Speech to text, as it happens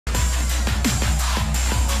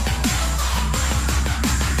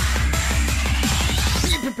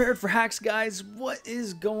prepared for hacks, guys. What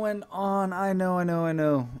is going on? I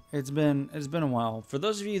know. It's been a while. For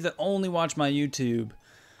those of you that only watch my YouTube,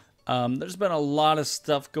 there's been a lot of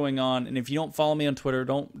stuff going on, and if you don't follow me on Twitter,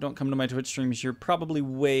 don't come to my Twitch streams. You're probably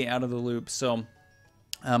way out of the loop. So,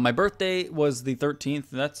 my birthday was the 13th.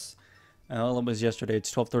 That's well, it was yesterday.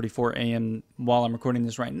 It's 12:34 a.m. while I'm recording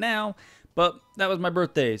this right now. But that was my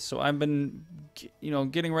birthday, so I've been,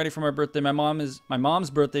 getting ready for my birthday. My mom's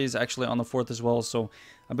birthday is actually on the 4th as well, so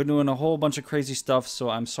I've been doing a whole bunch of crazy stuff. So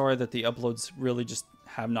I'm sorry that the uploads really just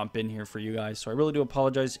have not been here for you guys. So I really do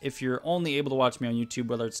apologize if you're only able to watch me on YouTube,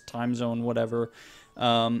 whether it's time zone, whatever.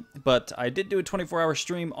 But I did do a 24-hour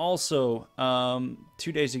stream also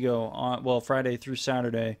 2 days ago, on Friday through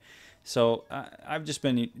Saturday. So I've just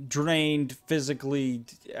been drained physically,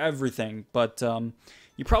 everything. But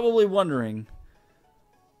you're probably wondering,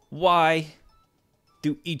 why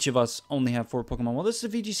do each of us only have 4 Pokemon? Well, this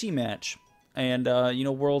is a VGC match, and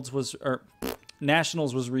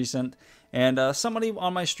Nationals was recent, and somebody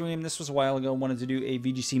on my stream, this was a while ago, wanted to do a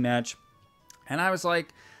VGC match, and I was like,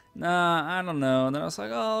 nah, I don't know. And then I was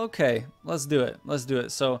like, oh, okay, let's do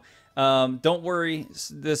it. So don't worry,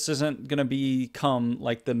 this isn't gonna become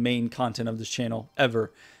like the main content of this channel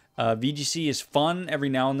ever. VGC is fun every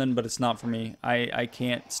now and then, but it's not for me. I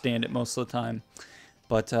can't stand it most of the time.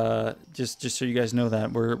 But just so you guys know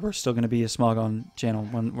that, we're still going to be a Smogon channel.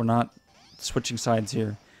 We're not switching sides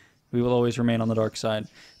here. We will always remain on the dark side.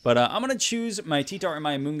 But I'm going to choose my T-Tar and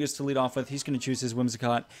my Amoonguss to lead off with. He's going to choose his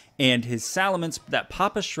Whimsicott and his Salamence. That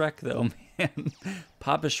Papa Shrek, though, man.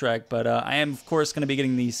 Papa Shrek. But I am, of course, going to be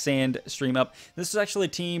getting the Sand stream up. This is actually a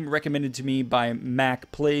team recommended to me by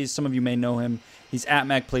Mac Plays. Some of you may know him. He's at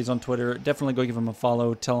Mac Plays on Twitter. Definitely go give him a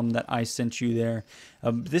follow. Tell him that I sent you there.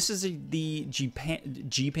 This is the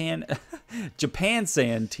Japan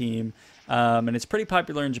Sand team. And it's pretty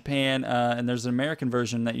popular in Japan, and there's an American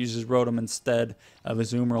version that uses Rotom instead of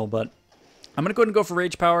Azumarill, but I'm going to go ahead and go for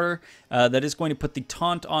Rage Powder. That is going to put the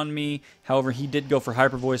taunt on me. However, he did go for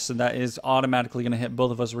Hyper Voice, so that is automatically going to hit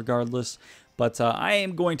both of us regardless. But I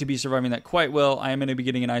am going to be surviving that quite well. I am going to be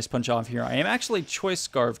getting an Ice Punch off here. I am actually Choice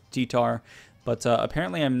Scarf T-Tar, but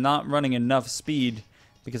apparently I'm not running enough speed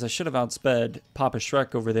because I should have outsped Papa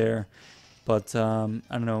Shrek over there. But, I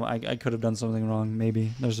don't know, I could have done something wrong,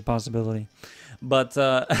 maybe. There's a possibility. But,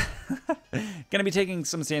 gonna be taking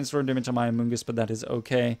some Sandstorm damage on my Amoonguss, but that is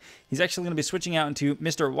okay. He's actually gonna be switching out into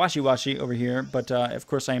Mr. Washi Washi over here, but, of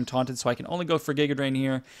course I am taunted, so I can only go for Giga Drain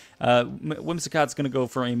here. Whimsicott's gonna go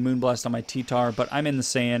for a Moonblast on my T-Tar, but I'm in the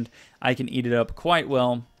sand. I can eat it up quite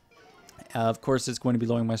well. Of course, it's going to be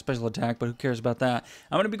lowering my special attack, but who cares about that?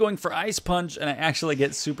 I'm going to be going for Ice Punch, and I actually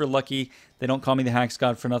get super lucky. They don't call me the Hacks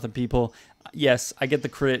God for nothing, people. Yes, I get the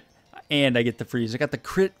crit, and I get the freeze. I got the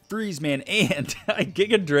crit freeze, man, and I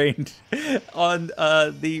Giga Drained on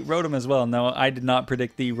the Rotom as well. Now, I did not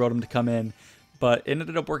predict the Rotom to come in, but it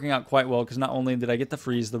ended up working out quite well, because not only did I get the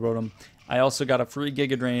freeze, the Rotom, I also got a free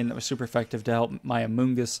Giga Drain that was super effective to help my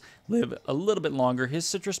Amoonguss live a little bit longer. His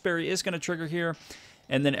Citrus Berry is going to trigger here.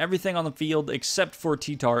 And then everything on the field except for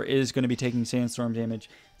T-Tar is going to be taking Sandstorm damage.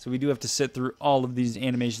 So we do have to sit through all of these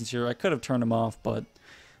animations here. I could have turned them off, but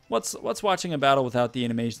what's watching a battle without the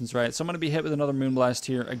animations, right? So I'm going to be hit with another Moonblast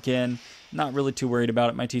here. Again, not really too worried about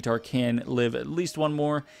it. My T-Tar can live at least one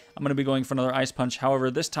more. I'm going to be going for another Ice Punch.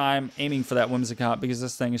 However, this time aiming for that Whimsicott because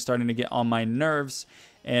this thing is starting to get on my nerves.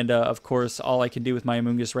 And, of course, all I can do with my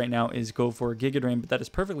Amoonguss right now is go for Giga Drain, but that is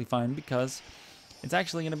perfectly fine because it's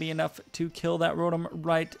actually going to be enough to kill that Rotom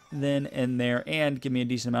right then and there and give me a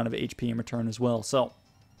decent amount of HP in return as well. So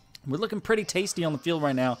we're looking pretty tasty on the field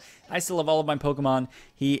right now. I still have all of my Pokemon.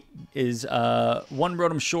 He is one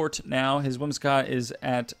Rotom short now. His Whimsicott is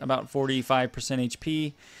at about 45%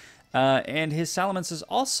 HP. And his Salamence is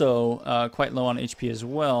also quite low on HP as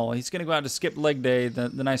well. He's going to go out to skip leg day,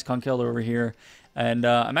 the nice Conkeldurr over here. And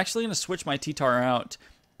I'm actually going to switch my T-Tar out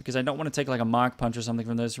because I don't want to take like a Mach Punch or something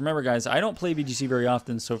from this. Remember, guys, I don't play VGC very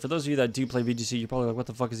often, so for those of you that do play VGC, you're probably like, what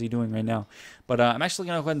the fuck is he doing right now? But I'm actually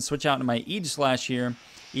going to go ahead and switch out into my Aegislash here.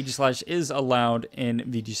 Aegislash is allowed in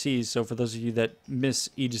VGC, so for those of you that miss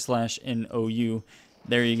Aegislash in OU,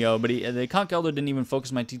 there you go. But the Conkeldurr didn't even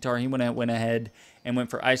focus my T-Tar. He went ahead and went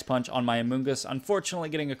for Ice Punch on my Amoonguss. Unfortunately,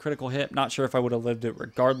 getting a critical hit. Not sure if I would have lived it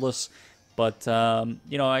regardless. But,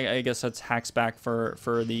 I guess that's hacks back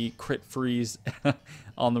for the crit freeze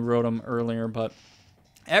on the Rotom earlier. But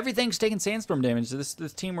everything's taking Sandstorm damage.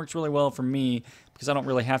 This team works really well for me because I don't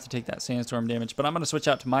really have to take that Sandstorm damage. But I'm going to switch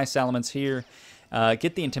out to my Salamence here.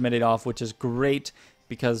 Get the Intimidate off, which is great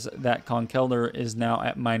because that Conkeldurr is now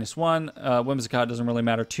at -1. Whimsicott doesn't really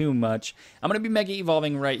matter too much. I'm going to be Mega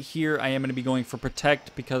Evolving right here. I am going to be going for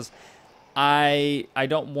Protect because I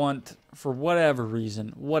don't want, for whatever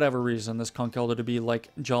reason, this Conch Elder to be like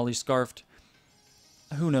Jolly Scarfed.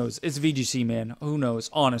 Who knows? It's VGC, man. Who knows?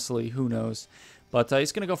 Honestly, who knows? But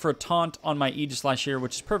he's going to go for a taunt on my Aegislash here,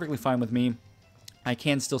 which is perfectly fine with me. I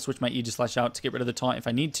can still switch my Aegislash out to get rid of the taunt if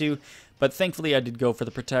I need to. But thankfully, I did go for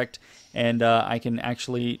the protect. And I can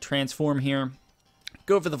actually transform here,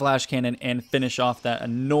 go for the Flash Cannon, and finish off that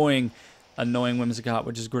annoying Whimsicott,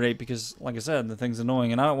 which is great because, like I said, the thing's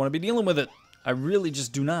annoying and I don't want to be dealing with it. I really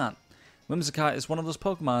just do not. Whimsicott is one of those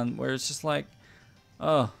Pokemon where it's just like,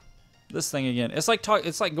 oh, this thing again. It's like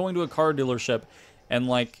going to a car dealership and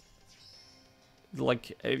like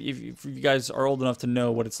if you guys are old enough to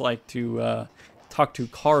know what it's like to talk to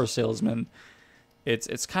car salesmen,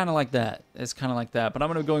 it's kind of like that. It's kind of like that. But I'm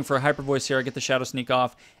going to be going for a Hyper Voice here. I get the Shadow Sneak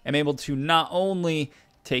off. I'm able to not only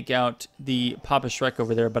take out the Papa Shrek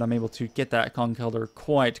over there, but I'm able to get that Conch Elder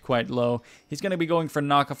quite low. He's going to be going for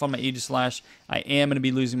knockoff on my Aegislash. I am going to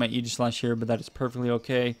be losing my Aegislash here, but that is perfectly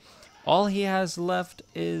okay. All he has left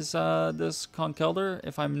is this Conch Elder,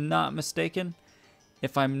 if I'm not mistaken.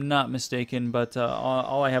 But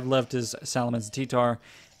all I have left is Salamence and T-Tar,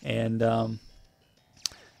 and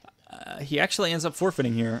he actually ends up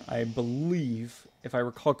forfeiting here, I believe, if I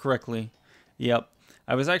recall correctly. Yep.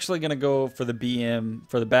 I was actually going to go for the BM,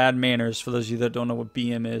 for the bad manners, for those of you that don't know what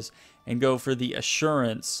BM is, and go for the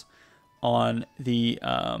assurance on the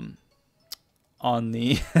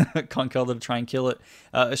Conch Elder to try and kill it.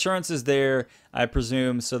 Assurance is there, I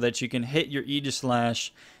presume, so that you can hit your Aegislash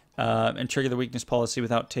and trigger the weakness policy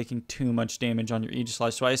without taking too much damage on your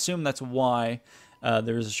Aegislash. So I assume that's why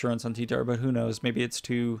there is assurance on T-Tar, but who knows? Maybe it's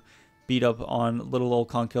to beat up on little old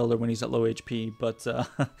Conch Elder when he's at low HP. But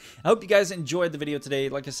I hope you guys enjoyed the video today.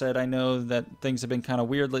 Like I said, I know that things have been kind of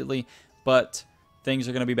weird lately, but things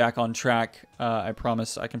are going to be back on track. I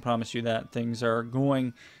promise. I can promise you that things are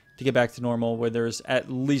going to get back to normal, where there's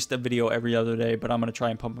at least a video every other day, but I'm going to try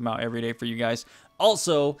and pump them out every day for you guys.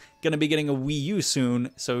 Also, going to be getting a Wii U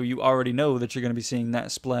soon, so you already know that you're going to be seeing that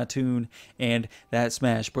Splatoon and that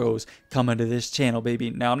Smash Bros. Coming to this channel, baby.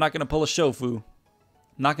 Now, I'm not going to pull a Shofu.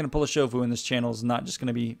 And this channel is not just going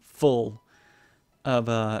to be full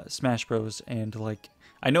of Smash Bros. And, like,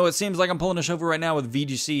 I know it seems like I'm pulling a Shofu right now with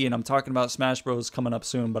VGC, and I'm talking about Smash Bros. Coming up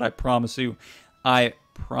soon, but I promise you,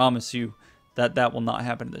 that will not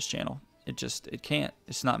happen to this channel. It can't.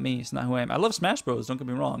 It's not me. It's not who I am. I love Smash Bros. Don't get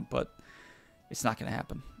me wrong, but it's not going to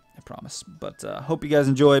happen. I promise. But hope you guys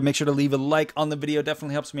enjoyed. Make sure to leave a like on the video.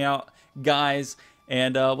 Definitely helps me out, guys.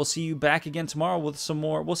 And we'll see you back again tomorrow with some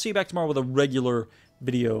more. We'll see you back tomorrow with a regular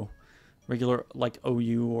video. Regular, like,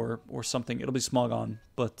 OU or something. It'll be Smogon.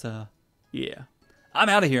 But, yeah. I'm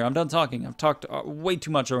out of here. I'm done talking. I've talked way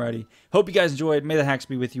too much already. Hope you guys enjoyed. May the hacks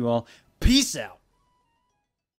be with you all. Peace out.